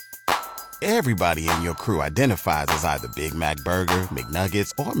Everybody in your crew identifies as either Big Mac Burger,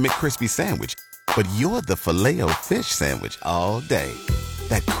 McNuggets, or McCrispy Sandwich. But you're the Filet-O-Fish Sandwich all day.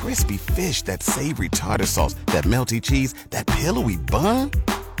 That crispy fish, that savory tartar sauce, that melty cheese, that pillowy bun.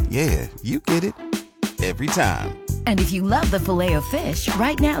 Yeah, you get it. Every time. And if you love the Filet-O-Fish,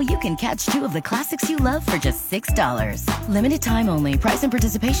 right now you can catch two of the classics you love for just $6. Limited time only. Price and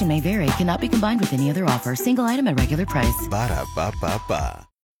participation may vary. Cannot be combined with any other offer. Single item at regular price. Ba-da-ba-ba-ba.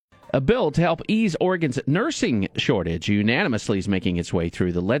 A bill to help ease Oregon's nursing shortage unanimously is making its way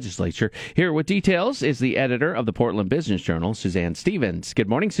through the legislature. Here with details is the editor of the Portland Business Journal, Suzanne Stevens. Good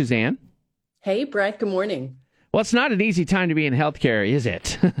morning, Suzanne. Hey, Brett. Good morning. Well, it's not an easy time to be in healthcare, is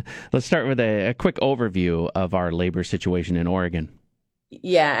it? Let's start with a quick overview of our labor situation in Oregon.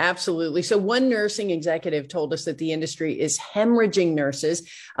 Yeah, absolutely. So one nursing executive told us that the industry is hemorrhaging nurses.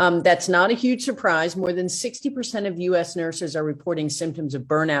 That's not a huge surprise. More than 60% of U.S. nurses are reporting symptoms of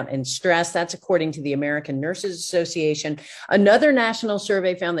burnout and stress. That's according to the American Nurses Association. Another national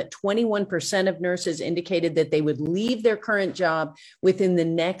survey found that 21% of nurses indicated that they would leave their current job within the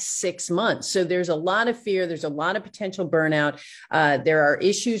next 6 months. So there's a lot of fear. There's a lot of potential burnout. There are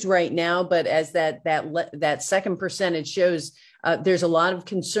issues right now, but as that second percentage shows, there's a lot of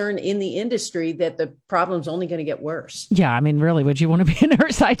concern in the industry that the problem's only going to get worse. Yeah, I mean, really, would you want to be a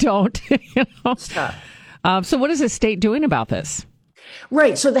nurse? I don't. It's tough. So what is the state doing about this?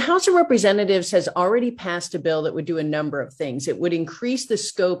 Right. So the House of Representatives has already passed a bill that would do a number of things. It would increase the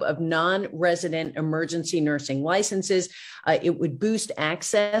scope of non-resident emergency nursing licenses. It would boost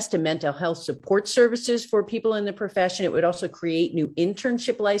access to mental health support services for people in the profession. It would also create new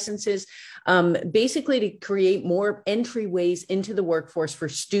internship licenses, basically to create more entryways into the workforce for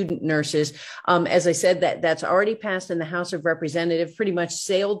student nurses. As I said, that's already passed in the House of Representatives, pretty much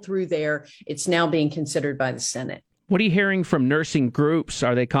sailed through there. It's now being considered by the Senate. What are you hearing from nursing groups?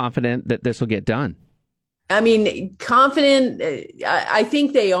 Are they confident that this will get done? I mean, confident, I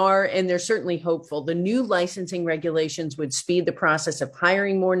think they are, and they're certainly hopeful. The new licensing regulations would speed the process of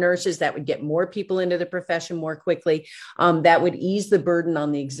hiring more nurses. That would get more people into the profession more quickly. That would ease the burden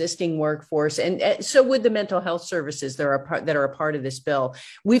on the existing workforce. And so would the mental health services that are a part of this bill.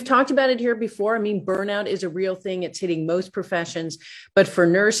 We've talked about it here before. I mean, burnout is a real thing. It's hitting most professions. But for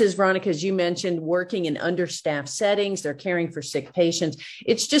nurses, Veronica, as you mentioned, working in understaffed settings, they're caring for sick patients.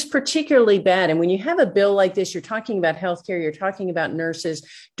 It's just particularly bad. And when you have a bill like this, you're talking about healthcare, you're talking about nurses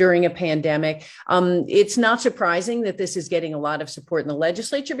during a pandemic. It's not surprising that this is getting a lot of support in the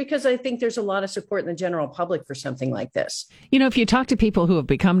legislature, because I think there's a lot of support in the general public for something like this. You know, if you talk to people who have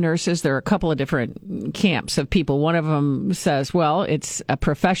become nurses, there are a couple of different camps of people. One of them says, well, it's a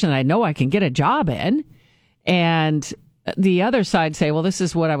profession I know I can get a job in. And the other side say, well, this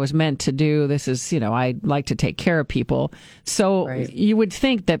is what I was meant to do. This is, I like to take care of people. So right. You would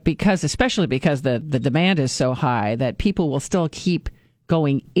think that especially because the demand is so high, that people will still keep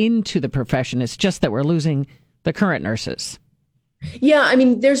going into the profession. It's just that we're losing the current nurses. Yeah, I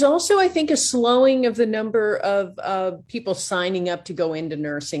mean, there's also, I think, a slowing of the number of people signing up to go into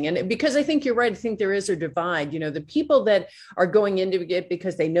nursing. And because I think you're right, I think there is a divide. The people that are going into it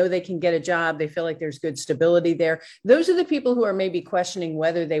because they know they can get a job, they feel like there's good stability there. Those are the people who are maybe questioning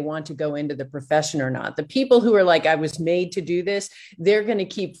whether they want to go into the profession or not. The people who are like, I was made to do this, they're going to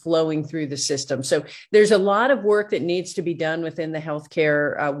keep flowing through the system. So there's a lot of work that needs to be done within the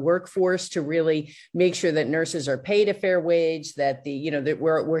healthcare workforce to really make sure that nurses are paid a fair wage, that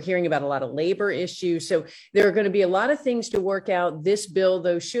we're hearing about a lot of labor issues. So there are going to be a lot of things to work out. This bill,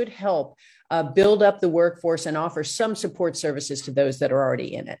 though, should help build up the workforce and offer some support services to those that are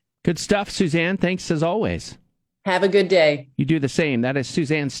already in it. Good stuff, Suzanne. Thanks as always. Have a good day. You do the same. That is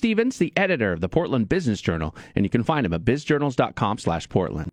Suzanne Stevens, the editor of the Portland Business Journal, and you can find him at bizjournals.com/Portland.